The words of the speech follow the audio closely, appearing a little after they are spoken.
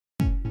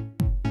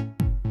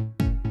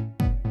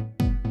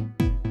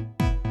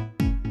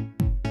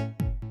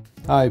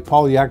Hi,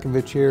 Paul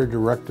Yakovich here,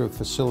 Director of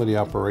Facility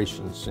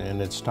Operations, and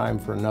it's time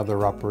for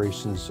another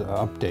operations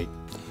update.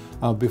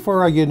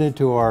 Before I get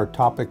into our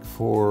topic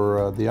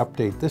for the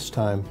update this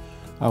time,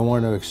 I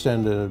want to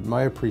extend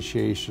my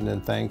appreciation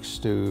and thanks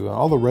to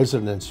all the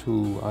residents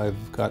who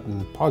I've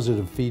gotten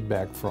positive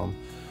feedback from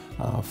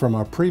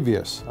our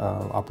previous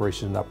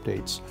operation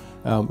updates.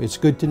 It's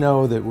good to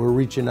know that we're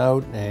reaching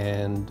out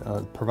and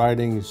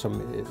providing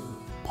some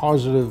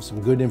positive,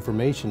 some good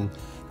information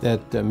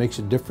that makes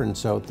a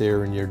difference out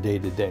there in your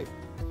day-to-day.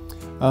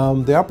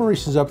 The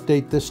operations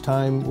update this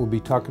time will be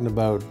talking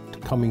about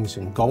comings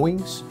and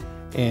goings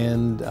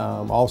and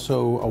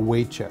also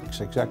away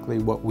checks, exactly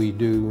what we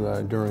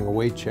do during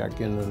away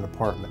check in an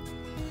apartment.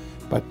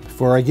 But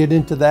before I get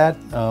into that,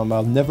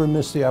 I'll never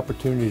miss the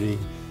opportunity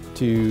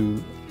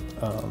to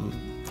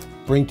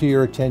bring to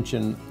your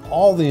attention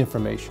all the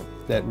information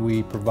that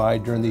we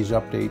provide during these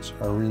updates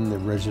are in the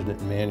resident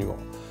manual.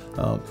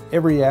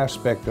 Every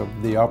aspect of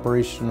the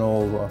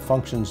operational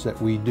functions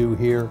that we do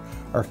here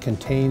are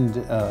contained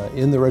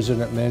in the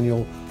resident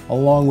manual,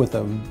 along with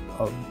a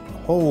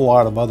whole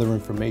lot of other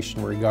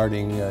information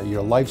regarding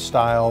your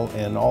lifestyle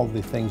and all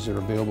the things that are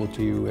available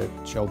to you at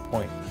Shell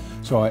Point.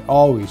 So I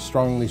always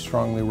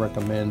strongly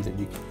recommend that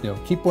you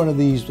keep one of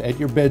these at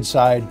your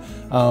bedside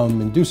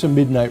and do some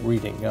midnight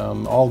reading.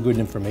 All good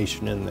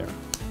information in there.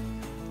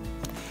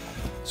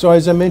 So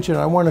as I mentioned,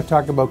 I want to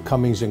talk about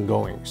comings and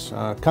goings.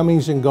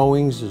 Comings and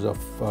goings is a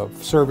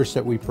service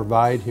that we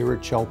provide here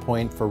at Shell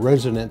Point for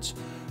residents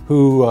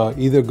who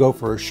either go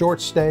for a short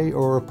stay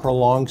or a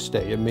prolonged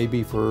stay. It may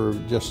be for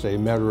just a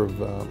matter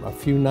of a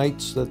few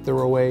nights that they're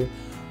away,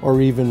 or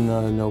even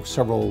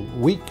several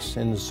weeks,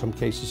 and in some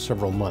cases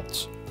several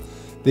months.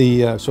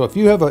 So if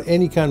you have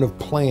any kind of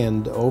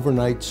planned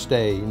overnight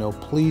stay,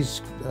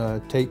 please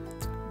take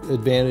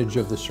advantage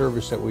of the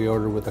service that we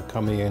order with a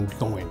coming and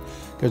going,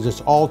 because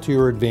it's all to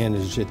your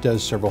advantage. It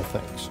does several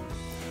things.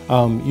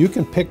 You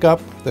can pick up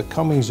the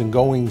comings and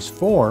goings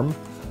form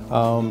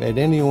at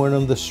any one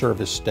of the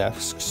service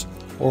desks,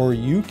 or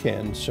you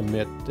can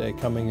submit a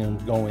coming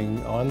and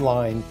going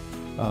online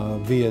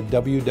via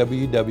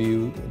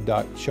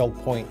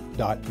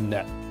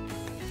www.shellpoint.net.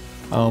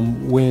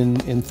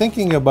 When in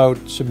thinking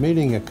about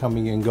submitting a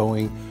coming and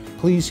going,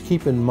 please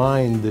keep in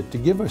mind that to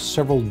give us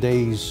several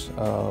days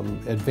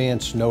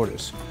advance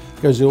notice,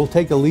 because it will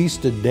take at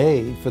least a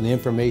day for the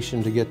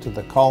information to get to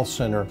the call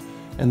center,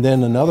 and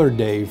then another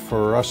day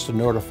for us to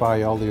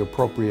notify all the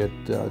appropriate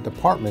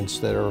departments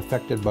that are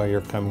affected by your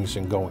comings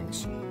and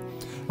goings.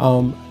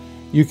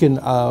 You can,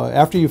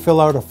 after you fill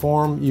out a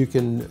form, you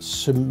can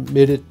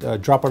submit it,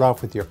 drop it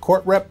off with your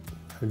court rep,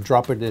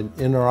 drop it in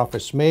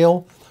inter-office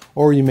mail,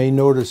 or you may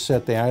notice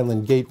at the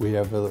Island Gate we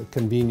have a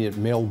convenient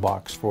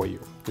mailbox for you.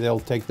 They'll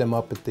take them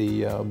up at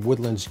the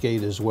Woodlands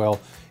Gate as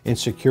well, and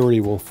security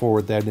will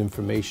forward that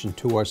information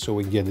to us so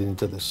we get it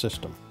into the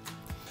system.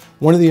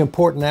 One of the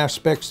important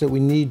aspects that we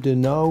need to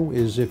know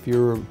is if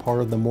you're part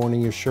of the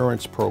Morning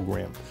Assurance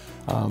program.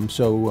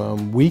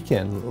 We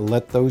can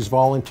let those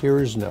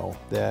volunteers know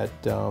that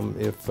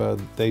if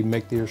they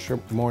make the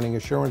morning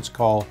assurance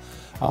call,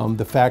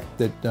 the fact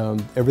that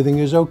everything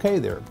is okay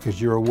there because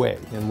you're away,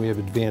 and we have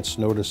advance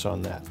notice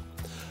on that.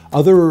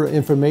 Other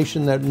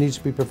information that needs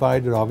to be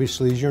provided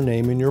obviously is your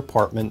name and your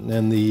apartment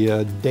and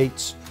the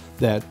dates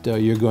that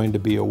you're going to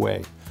be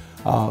away.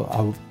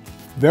 A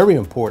very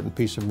important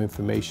piece of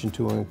information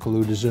to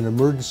include is an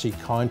emergency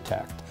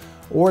contact,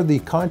 or the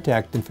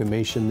contact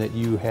information that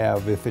you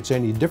have, if it's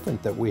any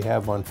different, that we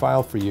have on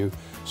file for you,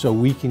 so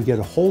we can get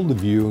a hold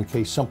of you in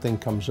case something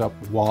comes up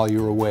while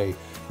you're away,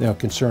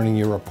 concerning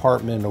your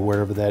apartment or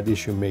wherever that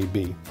issue may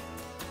be.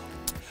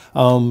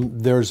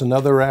 There's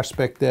another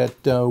aspect that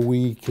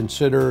we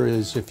consider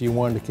is if you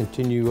want to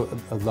continue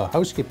the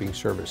housekeeping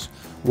service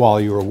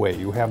while you're away.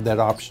 You have that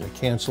option to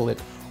cancel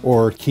it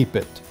or keep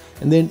it.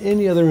 And then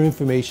any other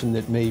information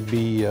that may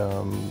be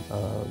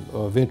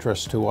of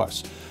interest to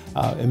us.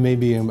 It may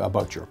be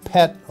about your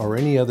pet or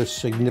any other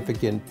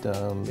significant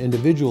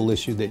individual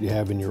issue that you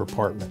have in your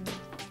apartment.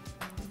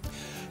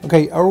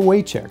 Okay, our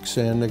away checks,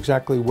 and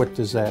exactly what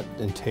does that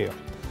entail?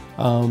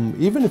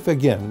 Even if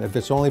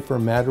it's only for a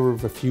matter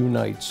of a few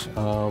nights,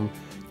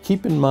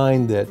 keep in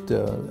mind that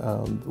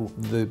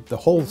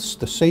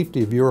the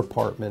safety of your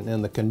apartment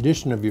and the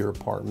condition of your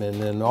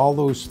apartment and all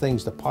those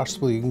things that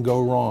possibly can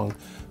go wrong,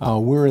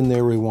 we're in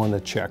there, we want to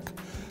check.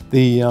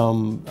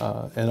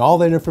 And all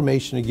that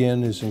information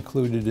again is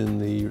included in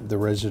the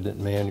resident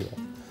manual.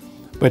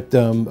 But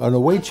an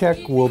away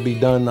check will be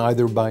done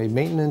either by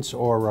maintenance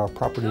or our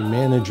property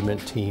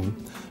management team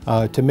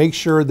to make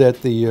sure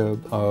that the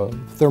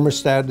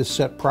thermostat is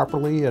set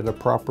properly at a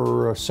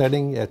proper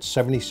setting at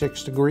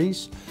 76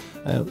 degrees.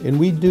 And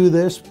we do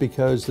this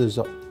because there's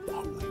a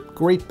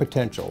great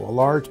potential, a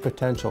large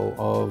potential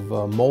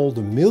of mold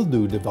and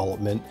mildew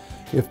development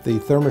if the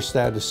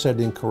thermostat is set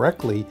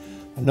incorrectly.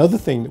 Another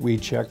thing that we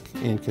check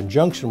in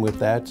conjunction with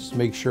that is to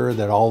make sure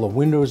that all the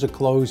windows are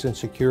closed and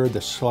secured, the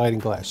sliding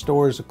glass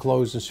doors are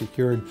closed and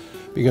secured,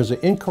 because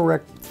the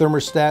incorrect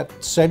thermostat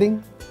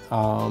setting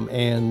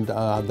and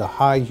the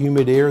high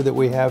humid air that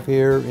we have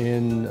here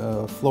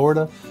in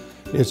Florida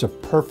is a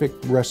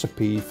perfect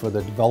recipe for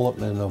the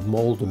development of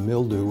mold and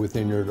mildew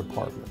within your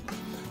department.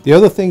 The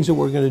other things that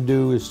we're going to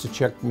do is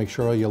to make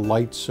sure all your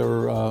lights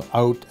are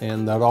out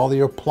and that all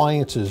your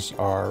appliances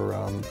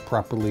are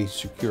properly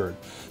secured,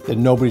 that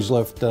nobody's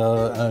left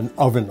an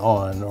oven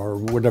on or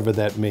whatever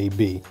that may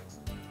be.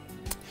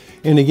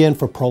 And again,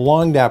 for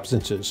prolonged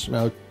absences,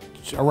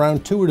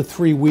 around 2 to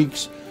 3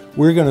 weeks,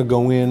 we're going to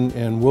go in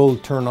and we'll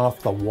turn off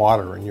the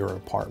water in your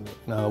apartment.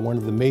 Now, one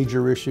of the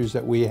major issues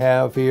that we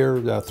have here,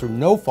 through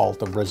no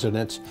fault of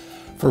residents,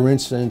 for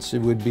instance, it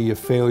would be a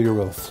failure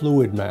of a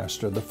fluid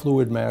master. The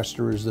fluid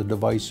master is the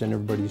device in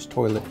everybody's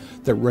toilet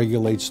that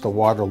regulates the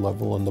water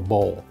level in the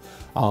bowl.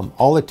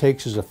 All it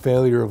takes is a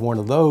failure of one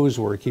of those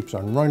where it keeps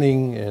on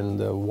running and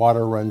the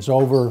water runs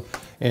over,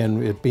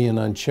 and it being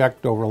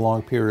unchecked over a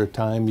long period of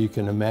time, you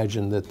can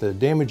imagine that the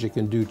damage it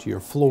can do to your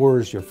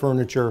floors, your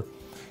furniture,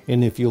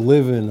 and if you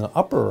live in an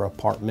upper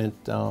apartment,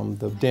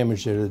 the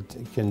damage that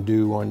it can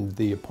do on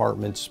the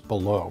apartments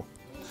below.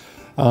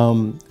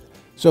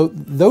 So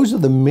those are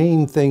the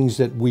main things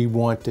that we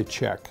want to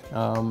check.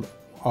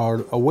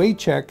 Our away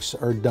checks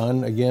are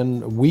done,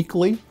 again,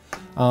 weekly.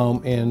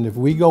 And if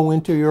we go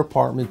into your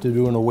apartment to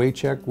do an away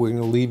check, we're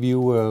going to leave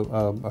you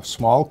a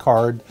small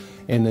card,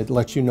 and it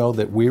lets you know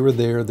that we were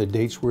there, the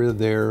dates were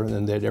there,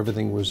 and that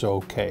everything was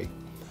okay.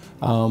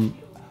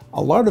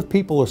 A lot of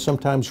people are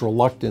sometimes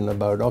reluctant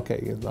about,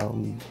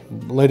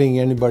 letting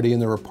anybody in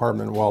their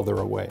apartment while they're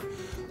away.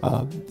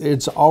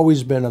 It's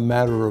always been a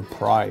matter of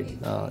pride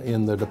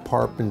in the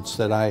departments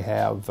that I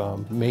have,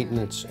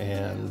 maintenance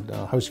and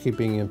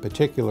housekeeping in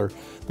particular,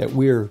 that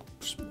we're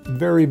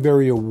very,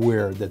 very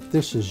aware that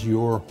this is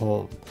your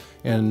home.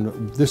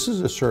 And this is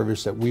a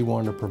service that we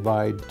want to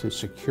provide to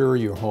secure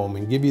your home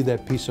and give you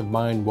that peace of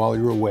mind while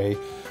you're away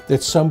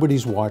that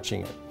somebody's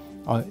watching it.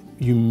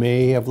 You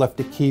may have left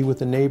a key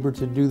with a neighbor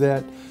to do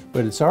that,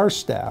 but it's our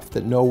staff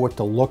that know what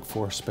to look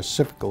for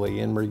specifically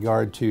in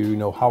regard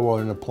to how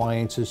an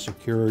appliance is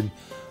secured,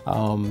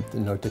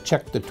 to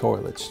check the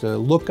toilets, to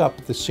look up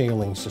the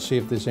ceilings to see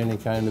if there's any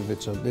kind of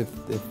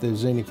if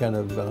there's any kind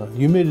of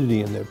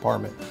humidity in the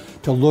apartment,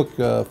 to look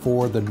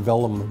for the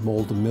development of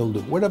mold and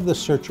mildew. Whatever the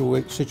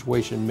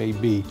situation may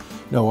be,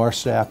 our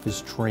staff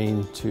is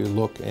trained to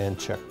look and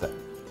check that.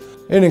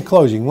 And in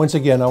closing, once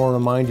again, I want to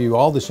remind you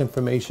all this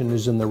information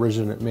is in the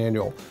resident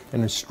manual,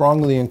 and I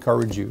strongly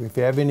encourage you, if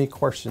you have any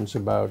questions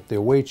about the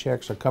away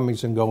checks or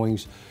comings and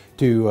goings,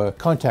 to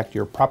contact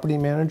your property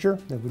manager.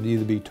 That would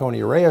either be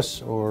Tony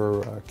Reyes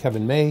or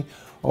Kevin May,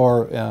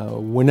 or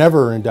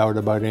whenever in doubt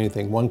about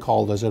anything, one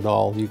call does it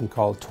all. You can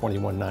call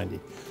 2190.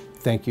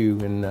 Thank you,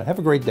 and have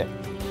a great day.